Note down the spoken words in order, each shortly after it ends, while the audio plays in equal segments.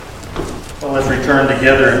Well, let's return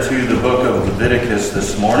together to the book of Leviticus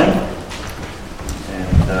this morning.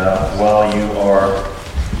 And while you are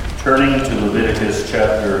turning to Leviticus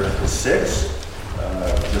chapter 6,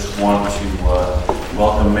 just want to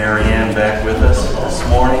welcome Mary Ann back with us this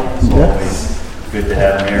morning. It's always good to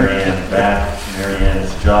have Mary Ann back. Mary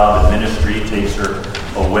Ann's job and ministry takes her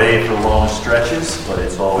away for long stretches, but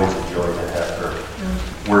it's always a joy to have her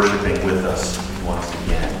worshiping with us once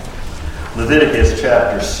again. Leviticus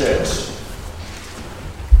chapter 6.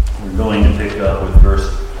 We're going to pick up with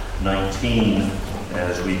verse 19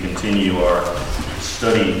 as we continue our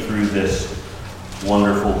study through this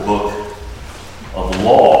wonderful book of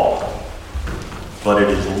law. But it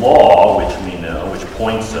is law, which we know, which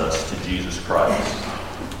points us to Jesus Christ.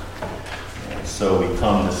 And so we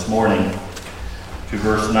come this morning to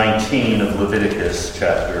verse 19 of Leviticus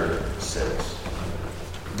chapter 6.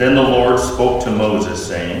 Then the Lord spoke to Moses,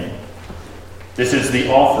 saying, "This is the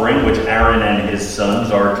offering which Aaron and his sons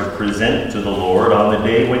are to present to the Lord on the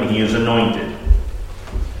day when he is anointed.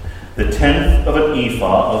 The 1/10 of an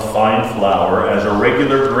ephah of fine flour as a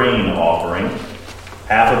regular grain offering,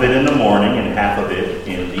 half of it in the morning and half of it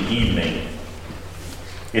in the evening.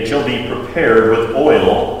 It shall be prepared with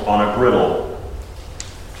oil on a griddle.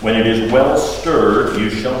 When it is well stirred, you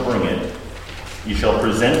shall bring it. You shall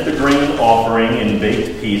present the grain offering in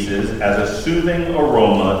baked pieces as a soothing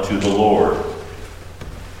aroma to the Lord.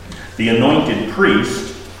 The anointed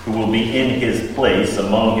priest, who will be in his place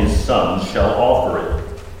among his sons, shall offer it.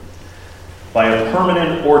 By a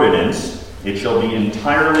permanent ordinance, it shall be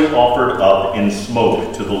entirely offered up in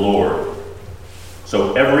smoke to the Lord.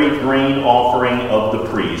 So every grain offering of the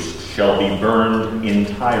priest shall be burned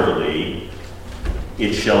entirely.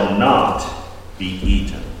 It shall not be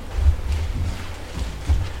eaten."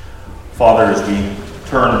 Father, as we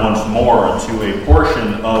turn once more to a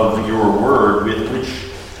portion of your word with which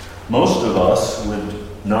most of us would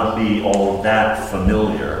not be all that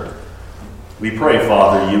familiar, we pray,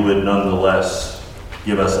 Father, you would nonetheless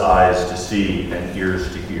give us eyes to see and ears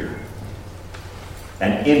to hear.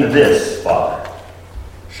 And in this, Father,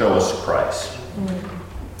 show us Christ.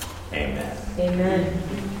 Amen. Amen.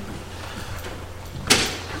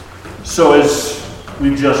 So as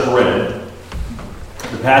we've just read,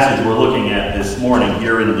 the passage we're looking at this morning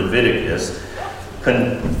here in Leviticus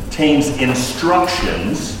contains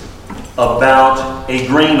instructions about a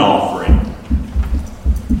grain offering,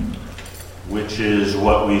 which is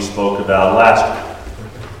what we spoke about last week.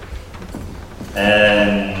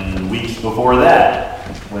 And weeks before that,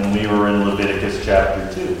 when we were in Leviticus chapter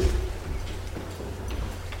 2.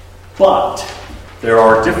 But there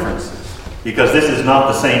are differences, because this is not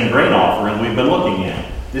the same grain offering we've been looking at.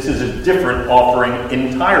 This is a different offering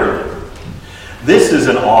entirely. This is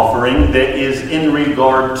an offering that is in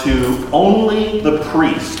regard to only the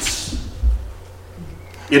priests.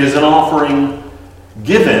 It is an offering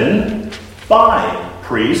given by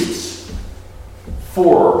priests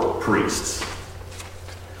for priests.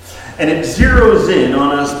 And it zeroes in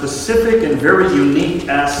on a specific and very unique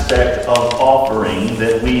aspect of offering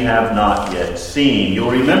that we have not yet seen.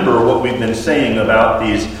 You'll remember what we've been saying about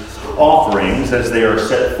these offerings as they are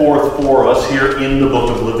set forth for us here in the book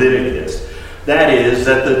of Leviticus. That is,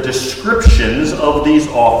 that the descriptions of these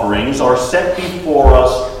offerings are set before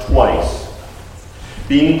us twice,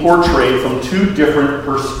 being portrayed from two different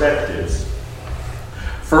perspectives.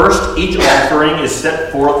 First, each offering is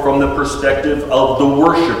set forth from the perspective of the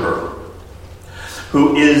worshiper,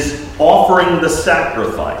 who is offering the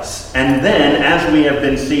sacrifice. And then, as we have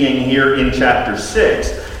been seeing here in chapter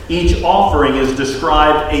 6, each offering is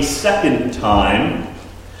described a second time,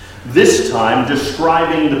 this time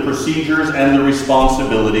describing the procedures and the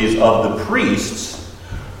responsibilities of the priests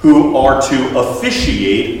who are to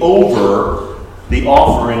officiate over the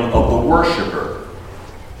offering of the worshiper.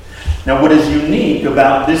 Now, what is unique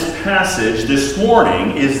about this passage this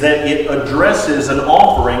morning is that it addresses an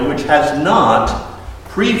offering which has not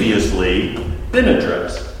previously been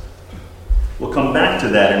addressed. We'll come back to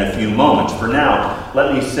that in a few moments. For now,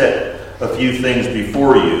 let me set a few things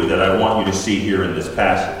before you that I want you to see here in this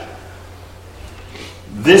passage.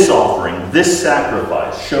 This offering, this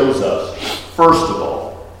sacrifice, shows us, first of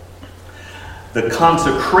all, the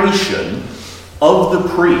consecration of the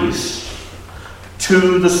priest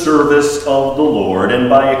to the service of the Lord, and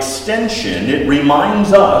by extension, it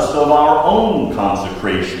reminds us of our own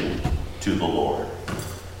consecration to the Lord.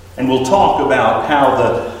 And we'll talk about how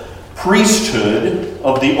the priesthood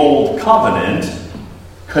of the Old Covenant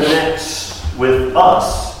connects with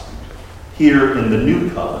us here in the New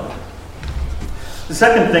Covenant. The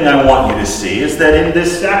second thing I want you to see is that in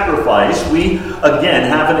this sacrifice, we again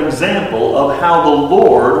have an example of how the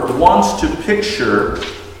Lord wants to picture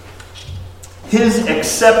His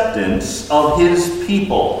acceptance of His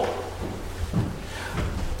people.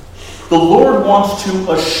 The Lord wants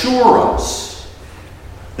to assure us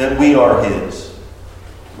that we are His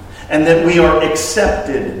and that we are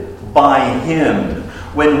accepted by Him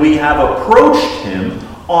when we have approached Him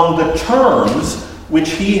on the terms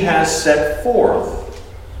which He has set forth.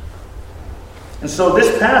 And so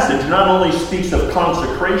this passage not only speaks of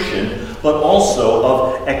consecration, but also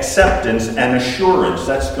of acceptance and assurance.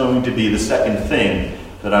 That's going to be the second thing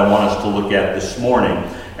that I want us to look at this morning.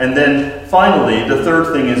 And then finally, the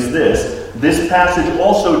third thing is this. This passage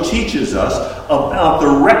also teaches us about the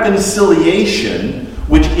reconciliation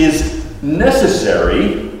which is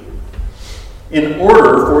necessary in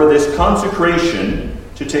order for this consecration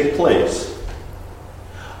to take place.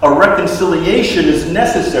 A reconciliation is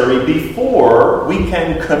necessary before we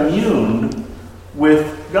can commune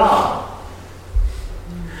with God.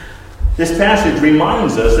 This passage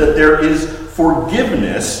reminds us that there is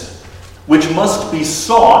forgiveness which must be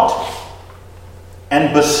sought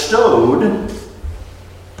and bestowed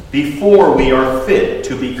before we are fit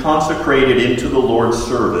to be consecrated into the Lord's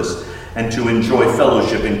service and to enjoy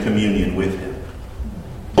fellowship and communion with Him.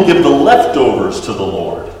 We'll give the leftovers to the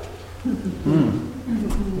Lord.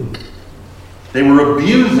 They were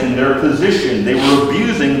abusing their position. They were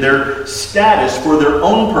abusing their status for their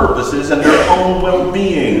own purposes and their own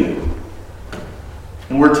well-being.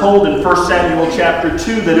 And we're told in 1 Samuel chapter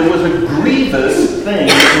 2 that it was a grievous thing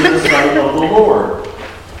in the sight of the Lord.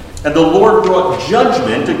 And the Lord brought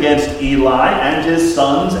judgment against Eli and his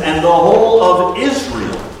sons and the whole of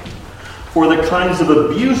Israel for the kinds of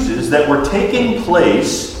abuses that were taking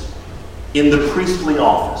place in the priestly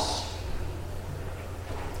office.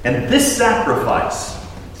 And this sacrifice,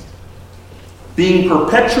 being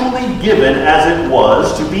perpetually given as it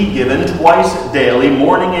was to be given twice daily,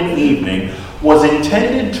 morning and evening, was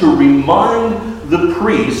intended to remind the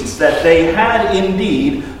priests that they had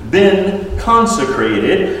indeed been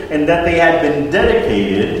consecrated and that they had been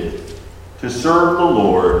dedicated to serve the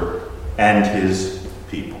Lord and His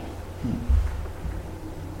people.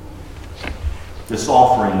 This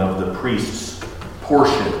offering of the priest's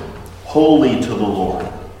portion, holy to the Lord,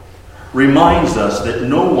 reminds us that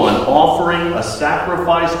no one offering a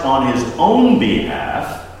sacrifice on his own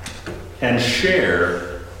behalf can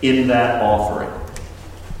share in that offering.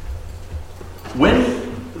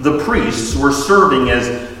 When the priests were serving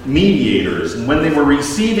as mediators and when they were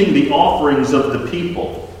receiving the offerings of the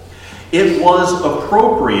people, it was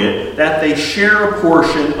appropriate that they share a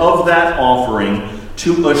portion of that offering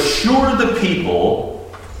to assure the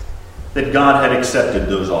people that God had accepted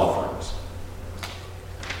those offerings.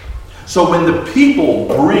 So when the people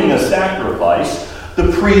bring a sacrifice,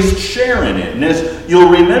 the priests share in it. And as you'll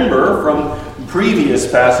remember from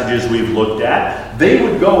previous passages we've looked at, they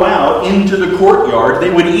would go out into the courtyard.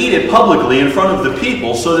 They would eat it publicly in front of the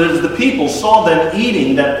people so that as the people saw them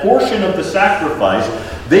eating that portion of the sacrifice,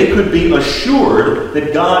 they could be assured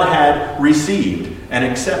that God had received and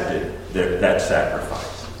accepted that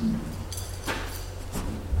sacrifice.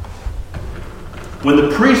 When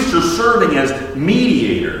the priests are serving as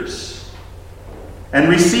mediators and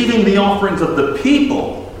receiving the offerings of the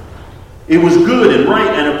people, it was good and right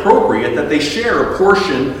and appropriate that they share a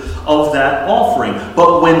portion of that offering.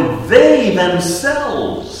 But when they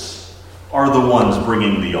themselves are the ones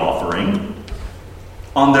bringing the offering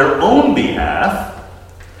on their own behalf,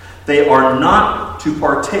 they are not to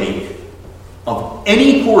partake of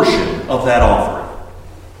any portion of that offering.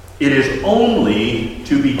 It is only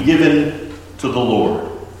to be given to the Lord.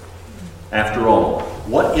 After all,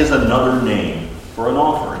 what is another name for an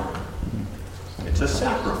offering? It's a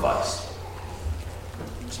sacrifice.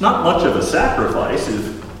 It's not much of a sacrifice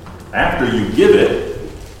if after you give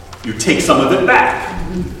it, you take some of it back.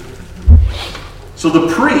 So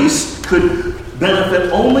the priest could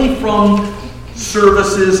benefit only from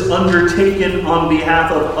services undertaken on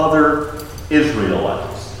behalf of other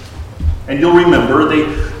Israelites. And you'll remember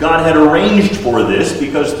God had arranged for this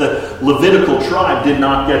because the Levitical tribe did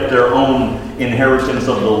not get their own inheritance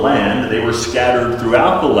of the land. They were scattered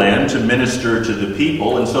throughout the land to minister to the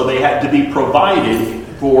people, and so they had to be provided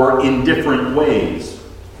for in different ways.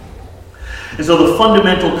 And so the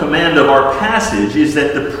fundamental command of our passage is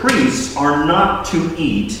that the priests are not to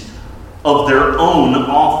eat of their own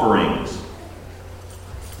offerings.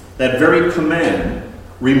 That very command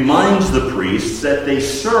reminds the priests that they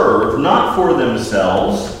serve not for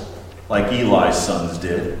themselves, like Eli's sons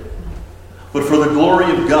did, but for the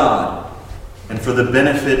glory of God and for the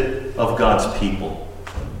benefit of God's people.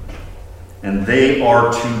 And they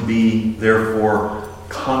are to be, therefore,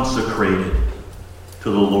 consecrated to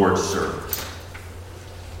the Lord's service.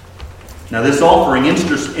 Now, this offering,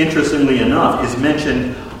 interestingly enough, is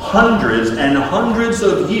mentioned hundreds and hundreds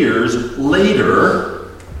of years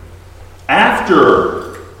later,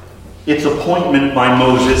 after its appointment by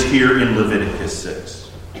Moses here in Leviticus 6.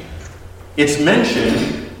 It's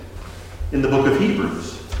mentioned in the book of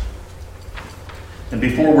Hebrews. And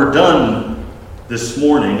before we're done this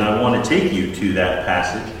morning, I want to take you to that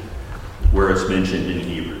passage where it's mentioned in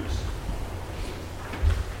Hebrews.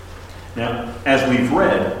 Now, as we've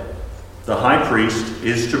read, the high priest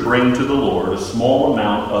is to bring to the Lord a small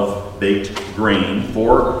amount of baked grain,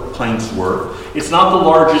 4 pints worth. It's not the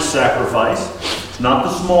largest sacrifice. It's not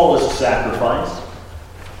the smallest sacrifice.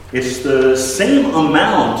 It's the same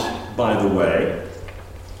amount, by the way,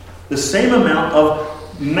 the same amount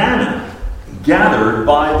of manna gathered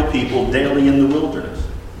by the people daily in the wilderness.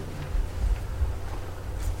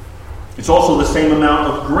 It's also the same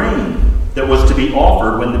amount of grain that was to be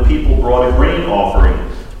offered when the people brought a grain offering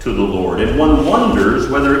to the Lord. And one wonders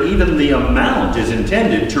whether even the amount is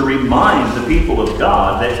intended to remind the people of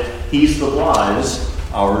God that He supplies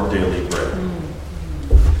our daily bread.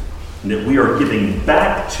 And that we are giving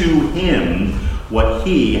back to Him what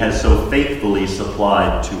He has so faithfully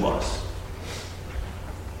supplied to us.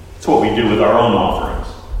 It's what we do with our own offerings.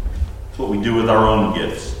 It's what we do with our own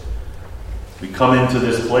gifts. We come into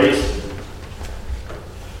this place.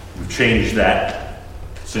 We've changed that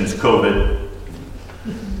since COVID.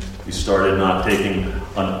 We started not taking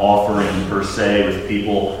an offering per se with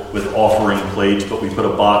people with offering plates, but we put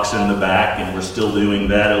a box in the back, and we're still doing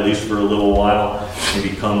that at least for a little while.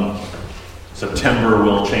 Maybe come September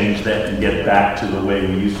we'll change that and get back to the way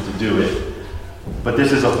we used to do it. But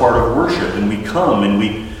this is a part of worship, and we come and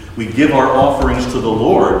we give our offerings to the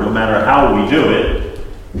Lord no matter how we do it.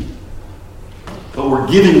 But we're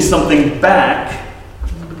giving something back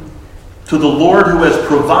to the Lord who has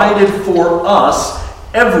provided for us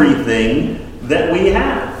everything that we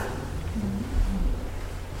have.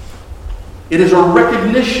 It is a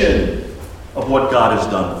recognition of what God has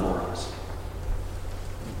done for us.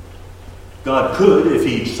 God could, if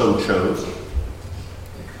He so chose,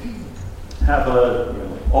 have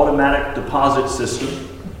an automatic deposit system.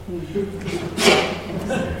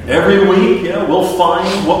 Every week, we'll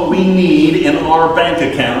find what we need in our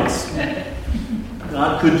bank accounts.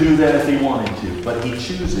 God could do that if He wanted to, but He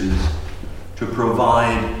chooses to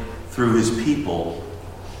provide through His people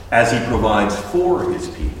as He provides for His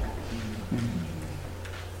people.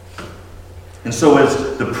 And so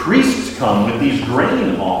as the priests come with these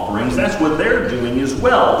grain offerings, that's what they're doing as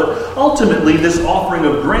well. But ultimately, this offering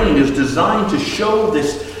of grain is designed to show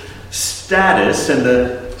this status and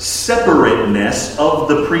the separateness of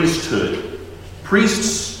the priesthood.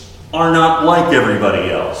 Priests are not like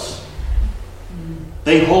everybody else.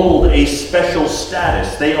 They hold a special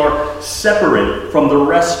status. They are separate from the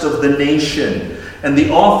rest of the nation. And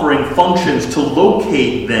the offering functions to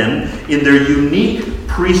locate them in their unique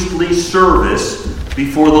priestly service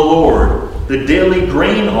before the Lord. The daily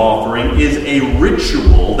grain offering is a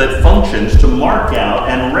ritual that functions to mark out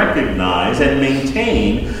and recognize and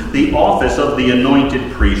maintain the office of the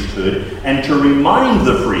anointed priesthood and to remind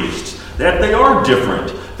the priests that they are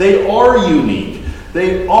different. They are unique.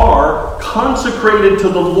 They are consecrated to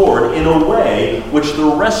the Lord in a way which the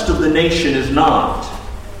rest of the nation is not.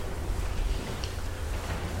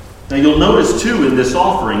 Now you'll notice too in this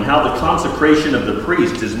offering how the consecration of the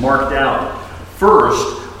priest is marked out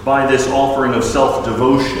first by this offering of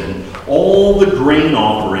self-devotion. All the grain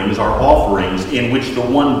offerings are offerings in which the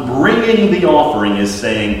one bringing the offering is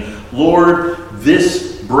saying, Lord,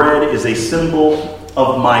 this bread is a symbol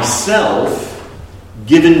of myself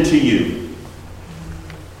given to you.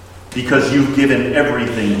 Because you've given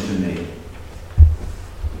everything to me.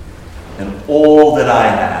 And all that I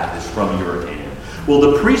have is from your hand. Well,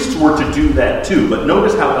 the priests were to do that too, but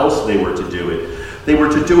notice how else they were to do it. They were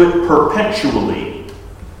to do it perpetually.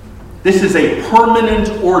 This is a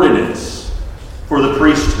permanent ordinance for the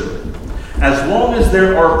priesthood. As long as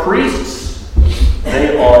there are priests,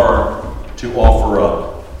 they are to offer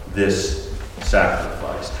up this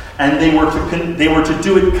sacrifice. And they were to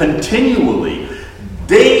do it continually.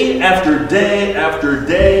 Day after day after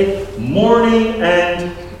day, morning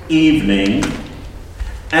and evening.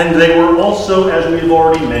 And they were also, as we've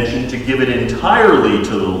already mentioned, to give it entirely to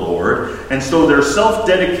the Lord. And so their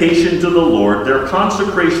self-dedication to the Lord, their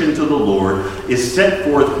consecration to the Lord, is set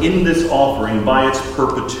forth in this offering by its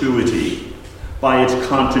perpetuity, by its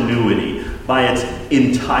continuity, by its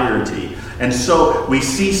entirety. And so we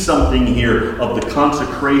see something here of the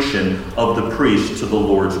consecration of the priest to the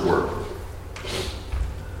Lord's work.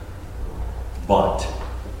 But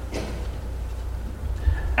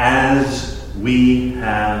as we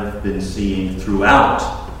have been seeing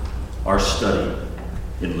throughout our study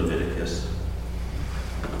in Leviticus,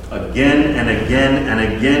 again and again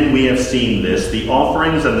and again we have seen this. The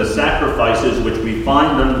offerings and the sacrifices which we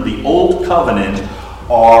find under the Old Covenant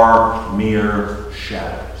are mere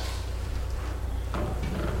shadows.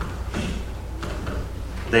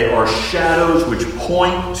 They are shadows which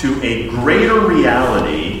point to a greater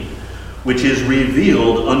reality which is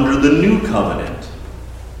revealed under the New Covenant.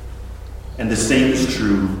 And the same is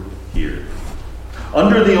true here.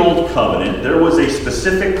 Under the Old Covenant, there was a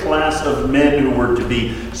specific class of men who were to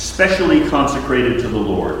be specially consecrated to the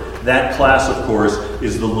Lord. That class, of course,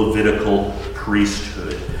 is the Levitical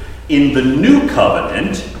priesthood. In the New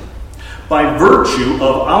Covenant, by virtue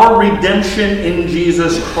of our redemption in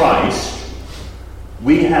Jesus Christ,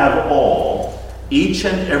 we have all, each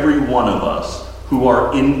and every one of us who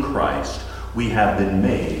are in Christ, we have been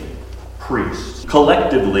made priests.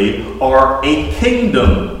 Collectively are a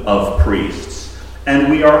kingdom of priests. And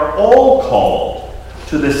we are all called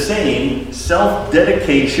to the same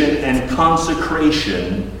self-dedication and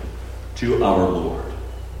consecration to our Lord.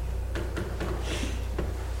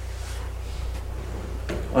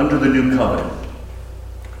 Under the New Covenant,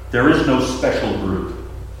 there is no special group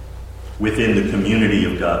within the community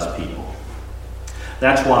of God's people.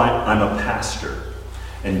 That's why I'm a pastor,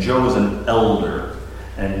 and Joe is an elder,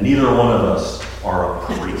 and neither one of us are a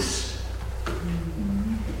priest.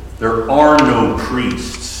 There are no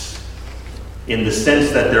priests in the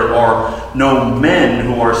sense that there are no men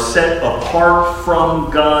who are set apart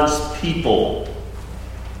from God's people.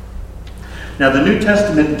 Now, the New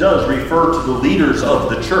Testament does refer to the leaders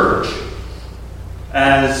of the church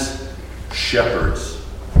as shepherds.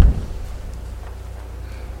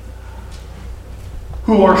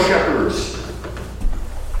 Who are shepherds?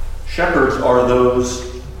 Shepherds are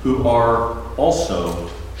those who are also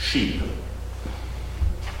sheep.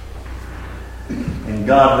 And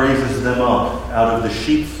God raises them up out of the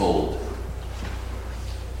sheepfold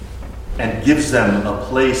and gives them a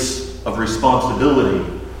place of responsibility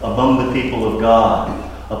among the people of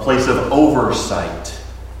God, a place of oversight.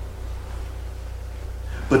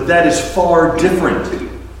 But that is far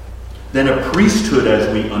different than a priesthood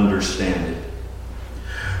as we understand it.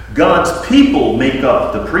 God's people make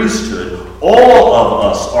up the priesthood. All of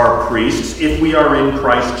us are priests if we are in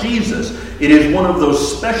Christ Jesus. It is one of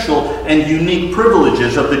those special and unique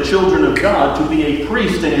privileges of the children of God to be a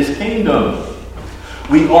priest in His kingdom.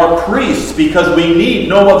 We are priests because we need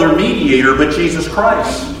no other mediator but Jesus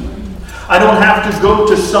Christ. I don't have to go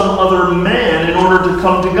to some other man in order to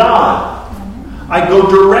come to God. I go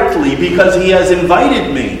directly because He has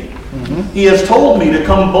invited me. He has told me to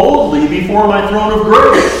come boldly before my throne of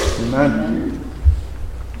grace. Amen.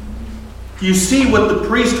 You see what the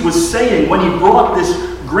priest was saying when he brought this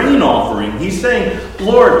grain offering. He's saying,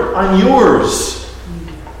 Lord, I'm yours.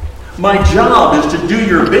 My job is to do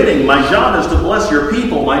your bidding. My job is to bless your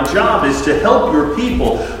people. My job is to help your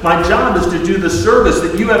people. My job is to do the service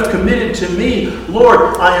that you have committed to me.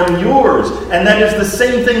 Lord, I am yours. And that is the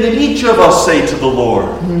same thing that each of us say to the Lord.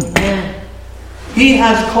 He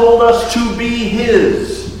has called us to be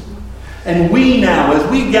His. And we now,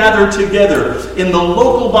 as we gather together in the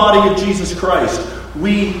local body of Jesus Christ,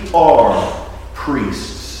 we are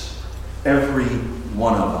priests. Every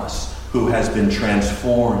one of us who has been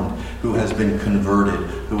transformed, who has been converted,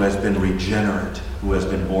 who has been regenerate, who has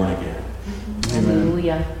been born again.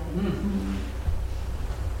 Hallelujah.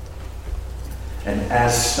 And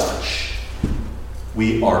as such,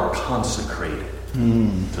 we are consecrated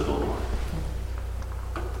to the Lord.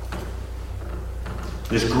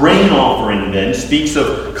 This grain offering then speaks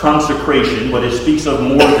of consecration, but it speaks of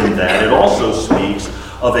more than that. It also speaks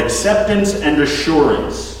of acceptance and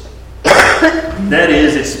assurance. That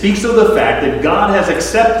is, it speaks of the fact that God has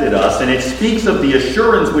accepted us, and it speaks of the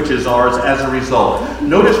assurance which is ours as a result.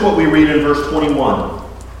 Notice what we read in verse 21.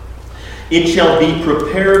 It shall be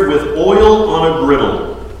prepared with oil on a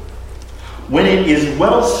griddle. When it is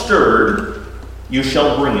well stirred, you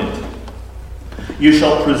shall bring it. You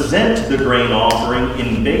shall present the grain offering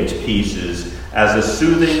in baked pieces as a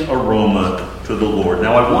soothing aroma to the Lord.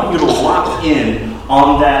 Now I want you to lock in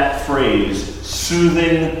on that phrase,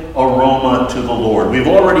 soothing aroma to the Lord. We've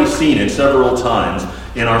already seen it several times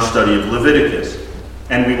in our study of Leviticus,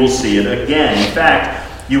 and we will see it again. In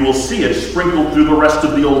fact, you will see it sprinkled through the rest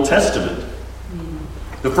of the Old Testament.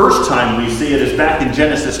 The first time we see it is back in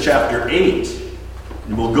Genesis chapter 8,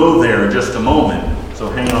 and we'll go there in just a moment. So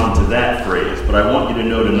hang on to that phrase. But I want you to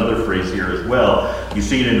note another phrase here as well. You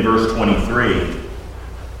see it in verse 23.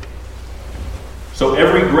 So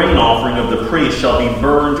every grain offering of the priest shall be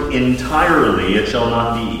burned entirely, it shall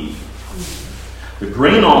not be eaten. The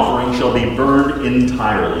grain offering shall be burned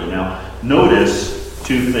entirely. Now, notice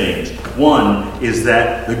two things. One is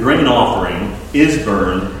that the grain offering is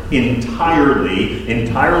burned entirely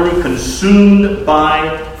consumed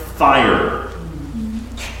by fire.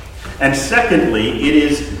 And secondly, it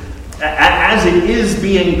is, as it is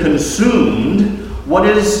being consumed, what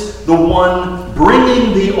is the one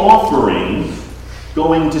bringing the offering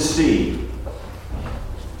going to see?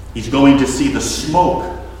 He's going to see the smoke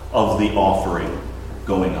of the offering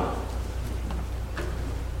going up.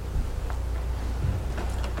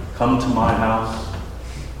 Come to my house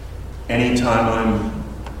anytime I'm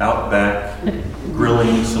out back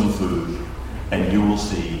grilling some food, and you will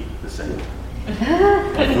see the same.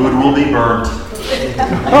 The food will be burnt,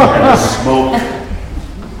 and the smoke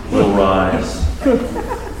will rise.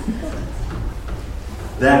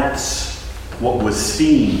 That's what was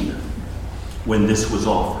seen when this was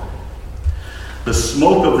offered. The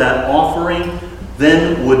smoke of that offering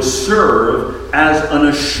then would serve as an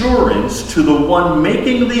assurance to the one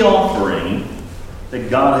making the offering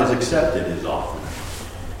that God has accepted his offering.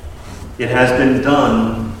 It has been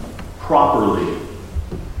done properly.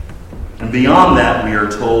 And beyond that, we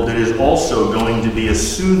are told it is also going to be a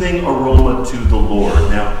soothing aroma to the Lord.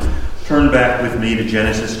 Now, turn back with me to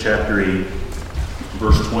Genesis chapter 8,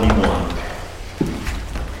 verse 21.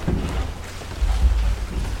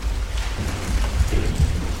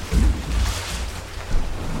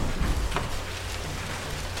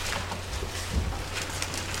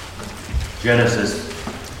 Genesis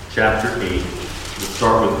chapter 8, we'll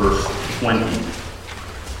start with verse 20.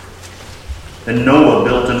 And Noah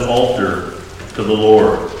built an altar to the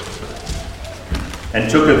Lord, and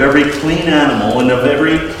took of every clean animal and of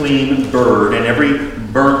every clean bird,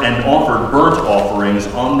 and offered burnt offerings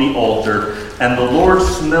on the altar. And the Lord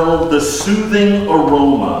smelled the soothing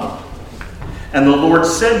aroma. And the Lord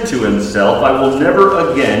said to himself, I will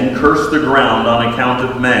never again curse the ground on account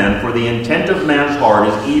of man, for the intent of man's heart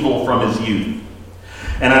is evil from his youth.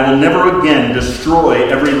 And I will never again destroy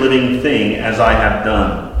every living thing as I have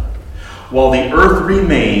done. While the earth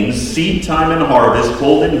remains, seed time and harvest,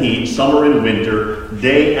 cold and heat, summer and winter,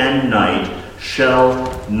 day and night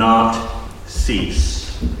shall not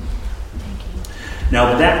cease.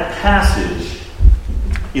 Now that passage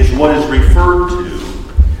is what is referred to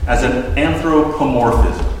as an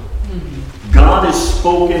anthropomorphism. God is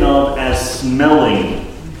spoken of as smelling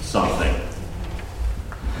something.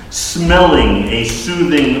 Smelling a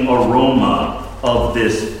soothing aroma of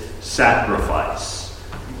this sacrifice.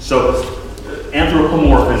 So,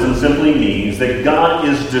 anthropomorphism simply means that God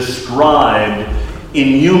is described in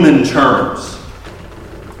human terms.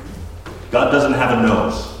 God doesn't have a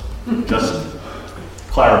nose. Just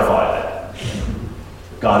clarify that.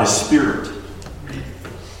 God is spirit.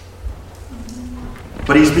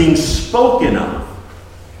 But he's being spoken of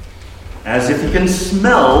as if he can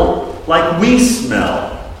smell like we smell.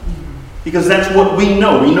 Because that's what we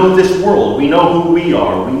know. We know this world. We know who we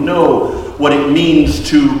are. We know what it means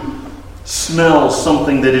to smell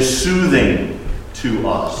something that is soothing to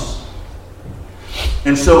us.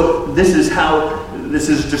 And so this is how this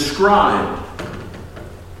is described.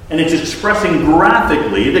 And it's expressing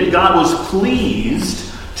graphically that God was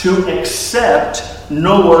pleased to accept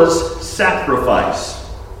Noah's sacrifice.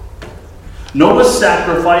 Noah's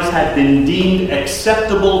sacrifice had been deemed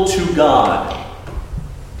acceptable to God.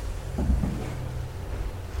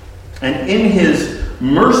 And in his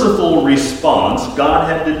merciful response, God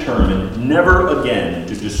had determined never again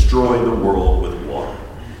to destroy the world with water.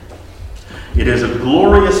 It is a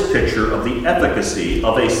glorious picture of the efficacy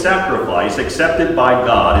of a sacrifice accepted by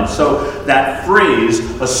God. And so that phrase,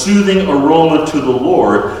 a soothing aroma to the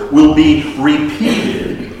Lord, will be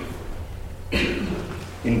repeated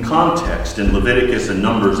in context in Leviticus and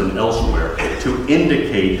Numbers and elsewhere to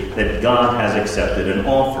indicate that God has accepted an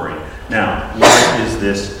offering. Now, why is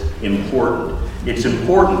this important? It's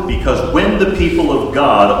important because when the people of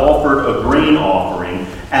God offered a grain offering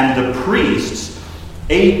and the priests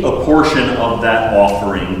ate a portion of that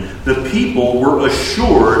offering, the people were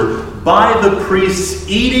assured by the priests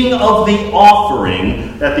eating of the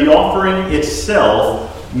offering that the offering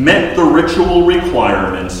itself met the ritual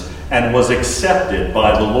requirements and was accepted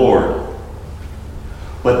by the Lord.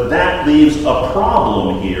 But that leaves a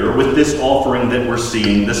problem here with this offering that we're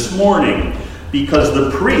seeing this morning, because the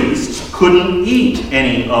priests couldn't eat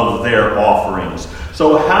any of their offerings.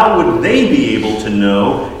 So how would they be able to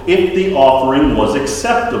know if the offering was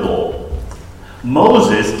acceptable?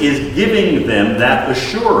 Moses is giving them that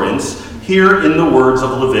assurance here in the words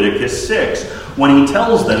of Leviticus 6, when he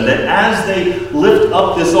tells them that as they lift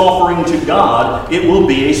up this offering to God, it will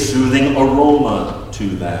be a soothing aroma to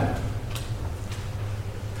them.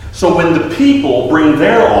 So when the people bring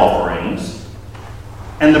their offerings,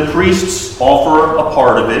 and the priests offer a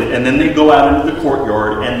part of it, and then they go out into the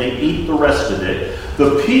courtyard and they eat the rest of it,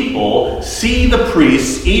 the people see the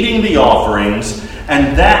priests eating the offerings,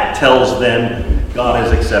 and that tells them God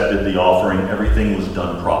has accepted the offering. Everything was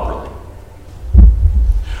done properly.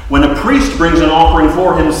 When a priest brings an offering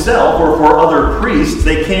for himself or for other priests,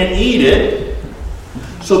 they can't eat it.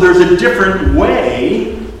 So there's a different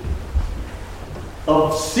way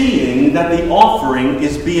of seeing that the offering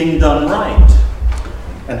is being done right.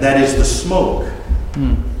 And that is the smoke,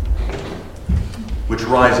 which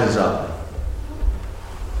rises up,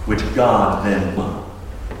 which God then will.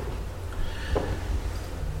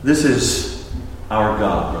 This is our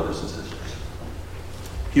God, brothers and sisters.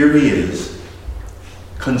 Here he is,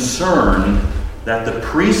 concerned that the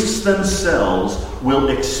priests themselves will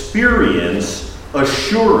experience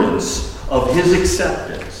assurance of his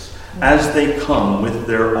acceptance as they come with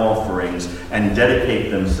their offerings and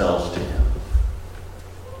dedicate themselves to him.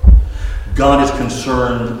 God is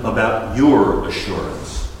concerned about your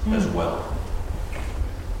assurance as well.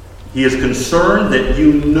 He is concerned that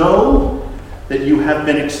you know that you have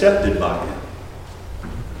been accepted by him.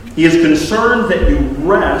 He is concerned that you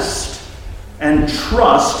rest and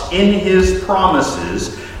trust in his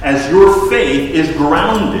promises as your faith is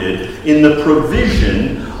grounded in the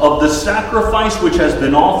provision of the sacrifice which has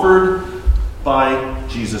been offered by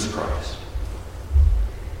Jesus Christ.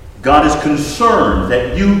 God is concerned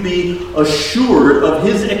that you be assured of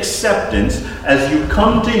his acceptance as you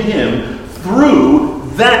come to him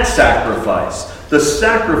through that sacrifice, the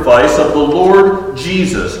sacrifice of the Lord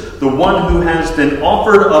Jesus, the one who has been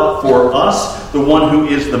offered up for us, the one who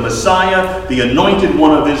is the Messiah, the anointed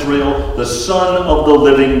one of Israel, the Son of the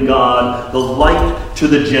living God, the light to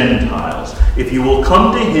the Gentiles. If you will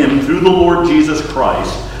come to him through the Lord Jesus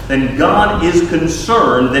Christ, then God is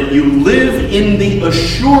concerned that you live in the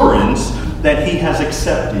assurance that he has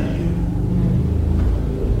accepted you.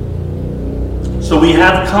 So we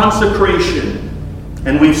have consecration,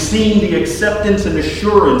 and we've seen the acceptance and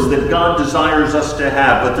assurance that God desires us to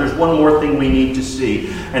have. But there's one more thing we need to see,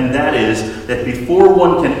 and that is that before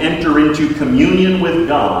one can enter into communion with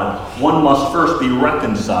God, one must first be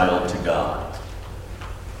reconciled to God.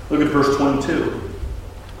 Look at verse 22.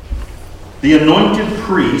 The anointed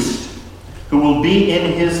priest who will be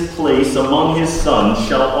in his place among his sons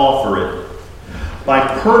shall offer it. By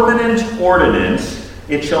permanent ordinance,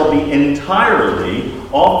 it shall be entirely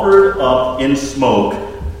offered up in smoke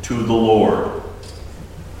to the Lord.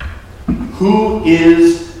 Who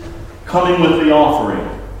is coming with the offering?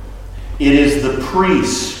 It is the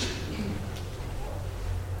priest.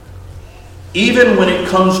 Even when it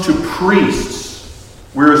comes to priests,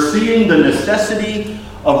 we're seeing the necessity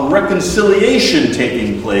of reconciliation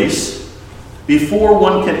taking place before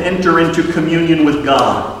one can enter into communion with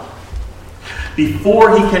God.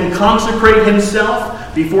 Before he can consecrate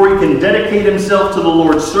himself, before he can dedicate himself to the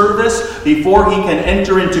Lord's service, before he can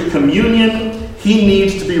enter into communion, he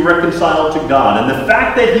needs to be reconciled to God. And the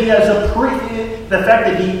fact that he is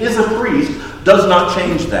a priest does not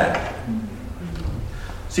change that.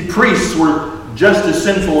 See, priests were just as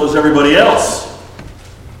sinful as everybody else.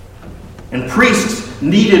 And priests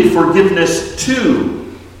needed forgiveness too.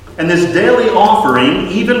 And this daily offering,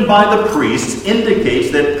 even by the priests,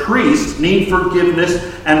 indicates that priests need forgiveness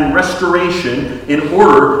and restoration in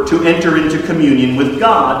order to enter into communion with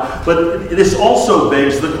God. But this also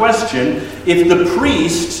begs the question, if the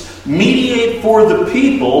priests mediate for the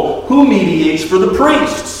people, who mediates for the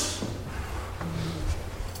priests?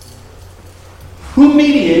 Who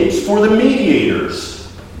mediates for the mediators?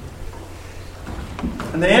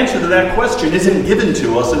 And the answer to that question isn't given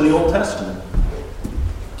to us in the Old Testament.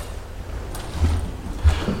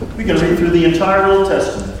 We can read through the entire Old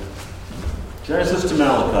Testament, Genesis to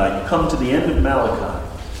Malachi. You come to the end of Malachi,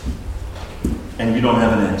 and you don't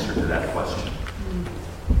have an answer to that question.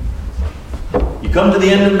 You come to the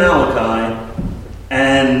end of Malachi,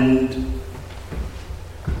 and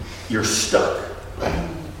you're stuck.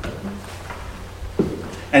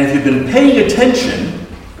 And if you've been paying attention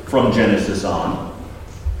from Genesis on,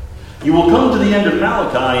 you will come to the end of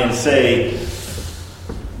Malachi and say,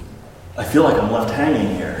 I feel like I'm left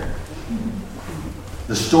hanging here.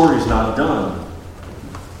 The story's not done.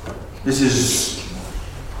 This is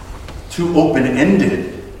too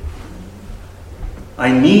open-ended.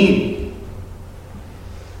 I need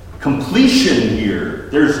completion here.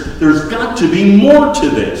 There's got to be more to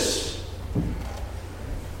this.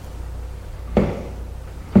 I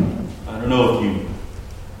don't know if you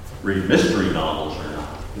read mystery novels or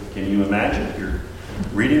not, but can you imagine if you're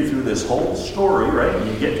reading through this whole story, right? And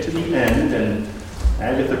you get to the end, and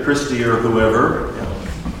Agatha Christie or whoever,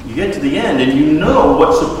 you get to the end and you know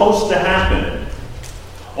what's supposed to happen.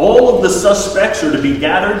 All of the suspects are to be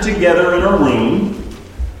gathered together in a room,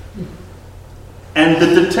 and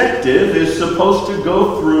the detective is supposed to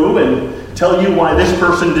go through and tell you why this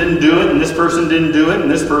person didn't do it, and this person didn't do it,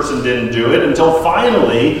 and this person didn't do it, until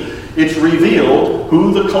finally it's revealed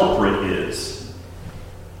who the culprit is.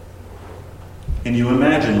 Can you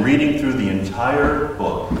imagine reading through the entire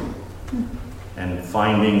book and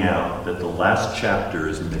finding out that the last chapter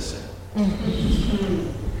is missing?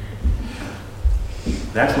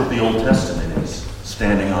 That's what the Old Testament is,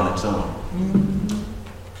 standing on its own.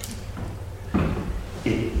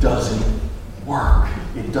 It doesn't work.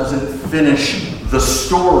 It doesn't finish the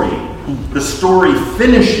story. The story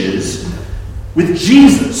finishes with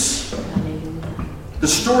Jesus. The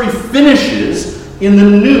story finishes in the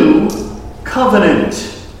new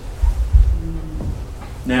covenant.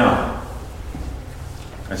 Now,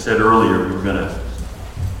 I said earlier we were going to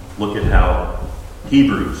look at how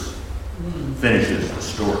Hebrews finishes the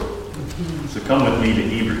story. So come with me to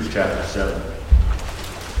Hebrews chapter 7.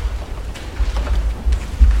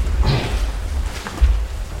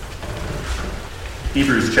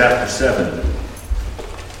 Hebrews chapter 7,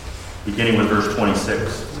 beginning with verse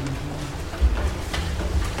 26.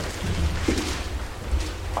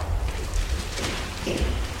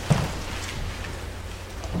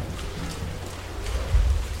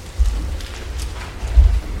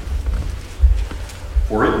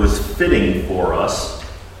 For it was fitting for us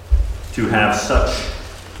to have such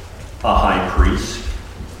a high priest,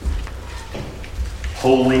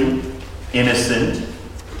 holy, innocent,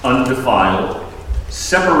 undefiled,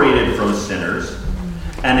 separated from sinners,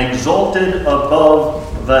 and exalted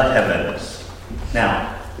above the heavens.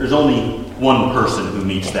 Now, there's only one person who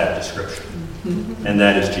meets that description, and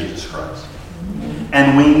that is Jesus Christ.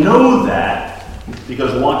 And we know that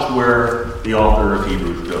because watch where the author of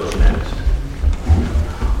Hebrews goes next.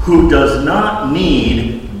 Who does not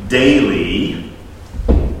need daily,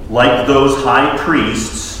 like those high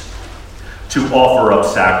priests, to offer up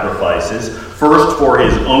sacrifices, first for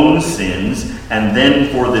his own sins, and then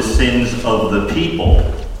for the sins of the people.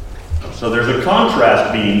 So there's a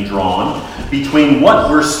contrast being drawn between what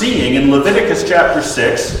we're seeing in Leviticus chapter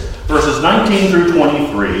 6, verses 19 through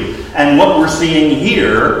 23, and what we're seeing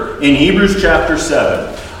here in Hebrews chapter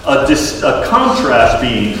 7. A contrast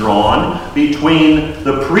being drawn between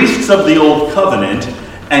the priests of the Old Covenant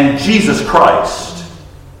and Jesus Christ,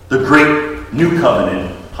 the great New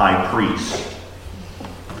Covenant high priest.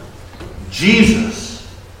 Jesus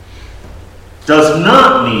does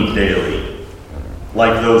not need daily,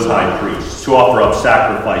 like those high priests, to offer up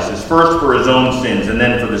sacrifices, first for his own sins and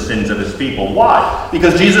then for the sins of his people. Why?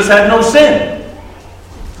 Because Jesus had no sin.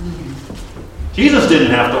 Jesus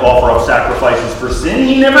didn't have to offer up sacrifices for sin.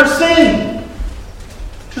 He never sinned.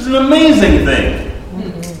 Which is an amazing thing.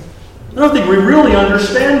 I don't think we really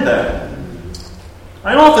understand that.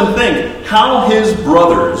 I often think how his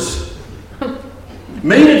brothers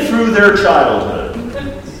made it through their childhood.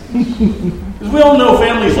 Because we all know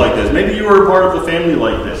families like this. Maybe you were a part of a family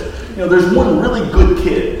like this. You know, there's one really good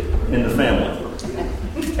kid in the family.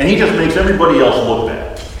 And he just makes everybody else look bad.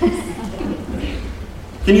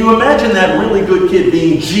 Can you imagine that really good kid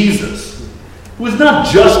being Jesus? Who is not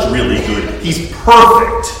just really good, he's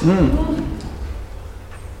perfect.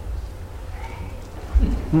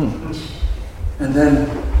 And then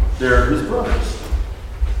there are his brothers.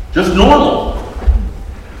 Just normal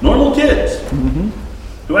kids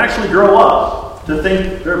who actually grow up to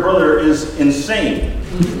think their brother is insane.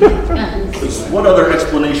 What other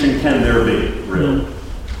explanation can there be, really,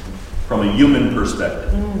 from a human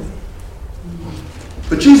perspective?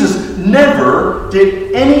 But Jesus never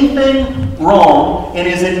did anything wrong in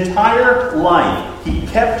his entire life. He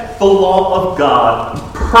kept the law of God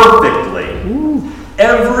perfectly.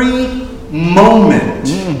 Every moment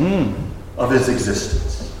of his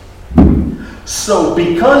existence. So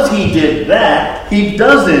because he did that, he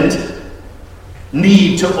doesn't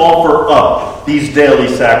need to offer up these daily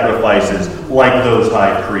sacrifices like those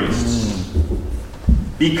high priests.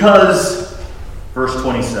 Because, verse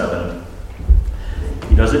 27,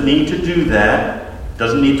 he doesn't need to do that,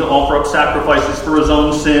 doesn't need to offer up sacrifices for his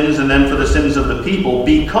own sins and then for the sins of the people,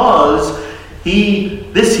 because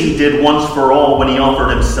he did once for all when he offered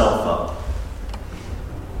himself up.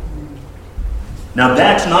 Now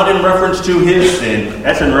that's not in reference to his sin,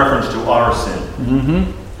 that's in reference to our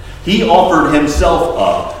sin. He offered himself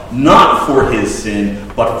up, not for his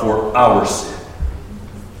sin, but for our sin.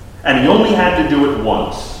 And he only had to do it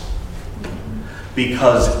once,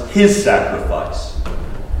 because his sacrifice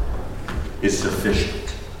is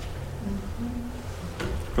sufficient.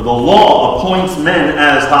 For the law appoints men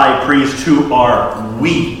as high priests who are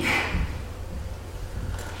weak.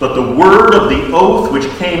 But the word of the oath which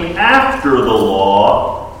came after the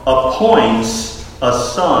law appoints a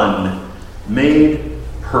son made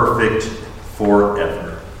perfect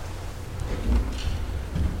forever.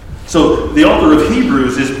 So the author of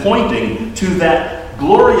Hebrews is pointing to that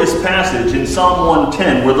glorious passage in Psalm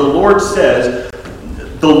 110 where the Lord says,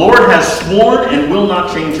 "The Lord has sworn and will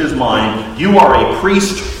not change his mind. You are a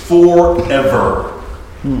priest forever."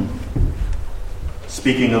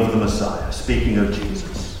 Speaking of the Messiah, speaking of Jesus.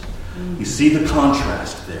 You see the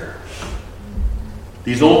contrast there.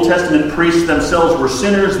 These Old Testament priests themselves were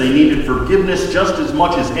sinners. They needed forgiveness just as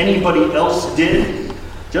much as anybody else did.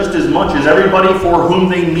 Just as much as everybody for whom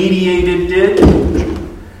they mediated did.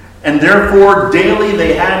 And therefore, daily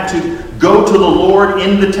they had to go to the Lord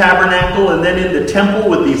in the tabernacle and then in the temple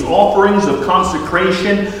with these offerings of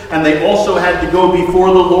consecration. And they also had to go before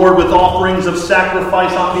the Lord with offerings of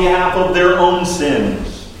sacrifice on behalf of their own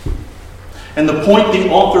sins. And the point the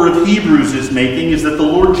author of Hebrews is making is that the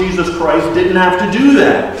Lord Jesus Christ didn't have to do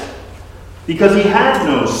that, because he had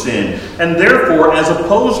no sin. And therefore, as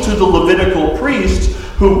opposed to the Levitical priests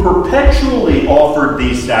who perpetually offered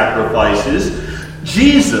these sacrifices,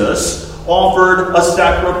 Jesus offered a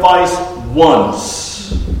sacrifice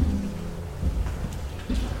once.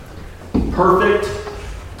 Perfect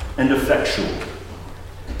and effectual.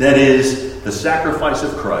 That is, the sacrifice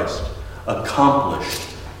of Christ accomplished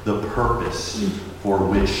the purpose for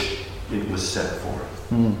which it was set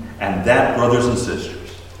forth. And that, brothers and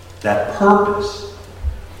sisters, that purpose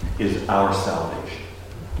is our salvation.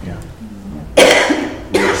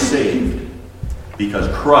 We are saved because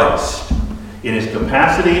Christ, in his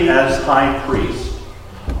capacity as high priest,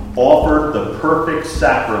 offered the perfect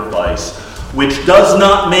sacrifice, which does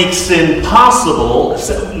not make sin possible,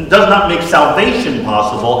 does not make salvation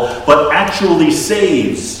possible, but actually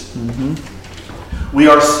saves. We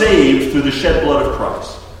are saved through the shed blood of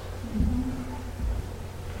Christ.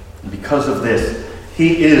 And because of this,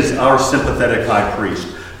 he is our sympathetic high priest.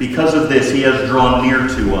 Because of this, he has drawn near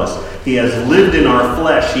to us. He has lived in our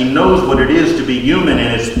flesh. He knows what it is to be human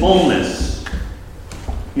in his fullness.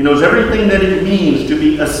 He knows everything that it means to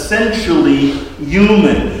be essentially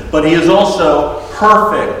human. But he is also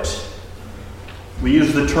perfect. We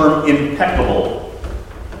use the term impeccable.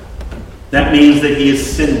 That means that he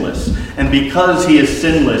is sinless. And because he is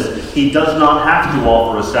sinless, he does not have to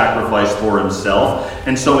offer a sacrifice for himself.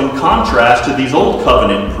 And so in contrast to these old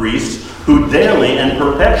covenant priests who daily and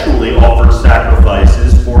perpetually offered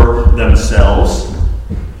sacrifices for themselves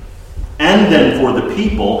and then for the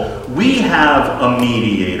people, we have a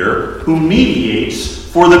mediator who mediates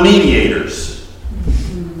for the mediators.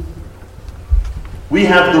 We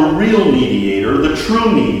have the real mediator, the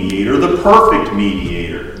true mediator, the perfect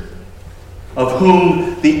mediator, of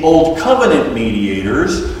whom the Old Covenant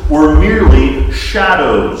mediators were merely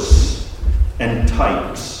shadows and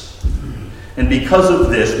types. And because of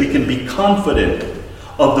this, we can be confident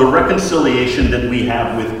of the reconciliation that we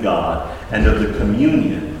have with God and of the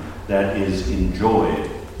communion that is enjoyed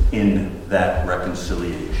in that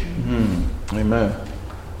reconciliation. Amen.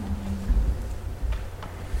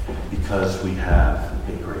 Because we have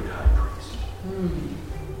a great high priest.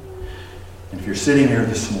 And if you're sitting here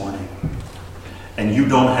this morning and you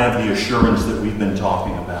don't have the assurance that we've been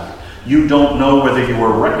talking about, you don't know whether you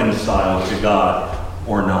are reconciled to God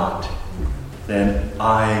or not, then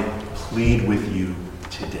I plead with you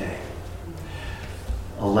today.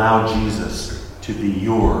 Allow Jesus to be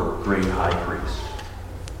your great high priest.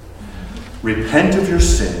 Repent of your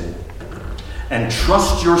sin and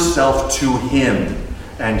trust yourself to him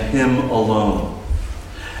and him alone.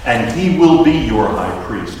 And he will be your high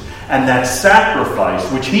priest. And that sacrifice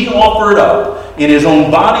which he offered up in his own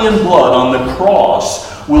body and blood on the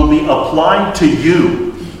cross will be applied to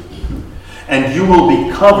you. And you will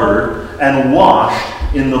be covered and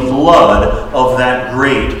washed in the blood of that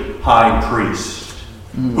great high priest,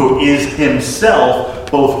 who is himself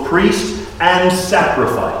both priest and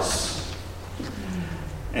sacrifice.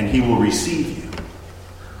 And he will receive you.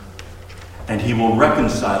 And he will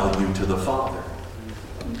reconcile you to the Father.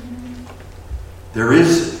 There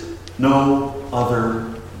is no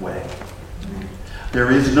other way.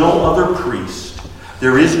 There is no other priest.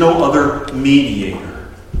 There is no other mediator.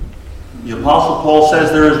 The Apostle Paul says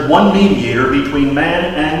there is one mediator between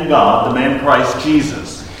man and God, the man Christ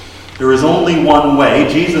Jesus. There is only one way.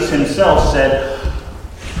 Jesus himself said,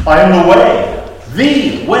 I am the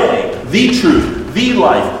way, the truth, the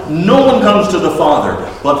life. No one comes to the Father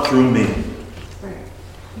but through me.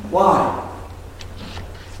 Why?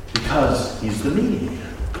 Because he's the mediator.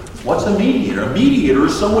 What's a mediator? A mediator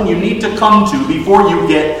is someone you need to come to before you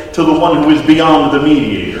get to the one who is beyond the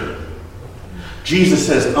mediator. Jesus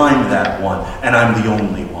says, I'm that one, and I'm the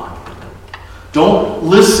only one. Don't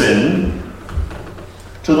listen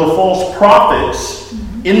to the false prophets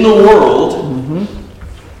in the world,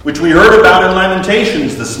 which we heard about in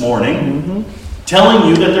Lamentations this morning, telling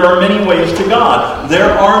you that there are many ways to God. There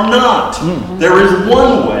are not. There is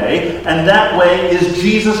one way, and that way is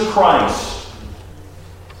Jesus Christ.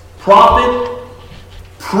 Prophet,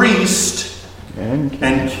 priest, and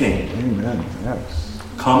king. Amen. Yes.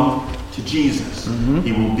 Come to Jesus.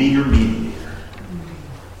 He will be your mediator.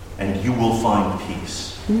 And you will find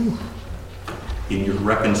peace in your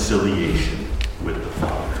reconciliation with the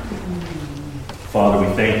Father. Father,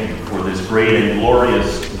 we thank you for this great and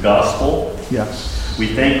glorious gospel. Yes. We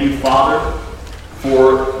thank you, Father,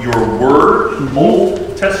 for your word,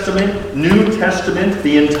 Old Testament, New Testament,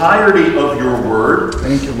 the entirety of your word.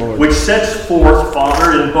 Thank you, Lord. Which sets forth,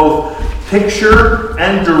 Father, in both picture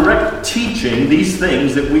and direct teaching these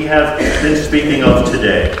things that we have been speaking of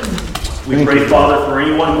today. We pray, Father, for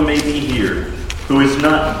anyone who may be here who is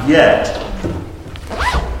not yet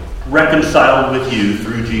reconciled with you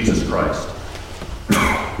through Jesus Christ.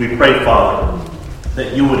 We pray, Father,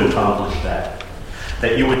 that you would accomplish that.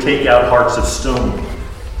 That you would take out hearts of stone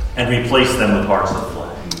and replace them with hearts of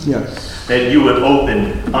flesh. Yes. That you would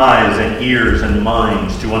open eyes and ears and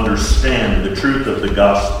minds to understand the truth of the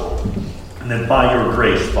gospel. And that by your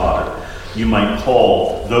grace, Father, you might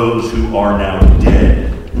call those who are now dead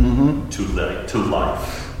to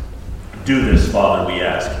life. Do this, Father, we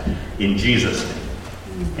ask. In Jesus'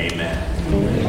 name, amen.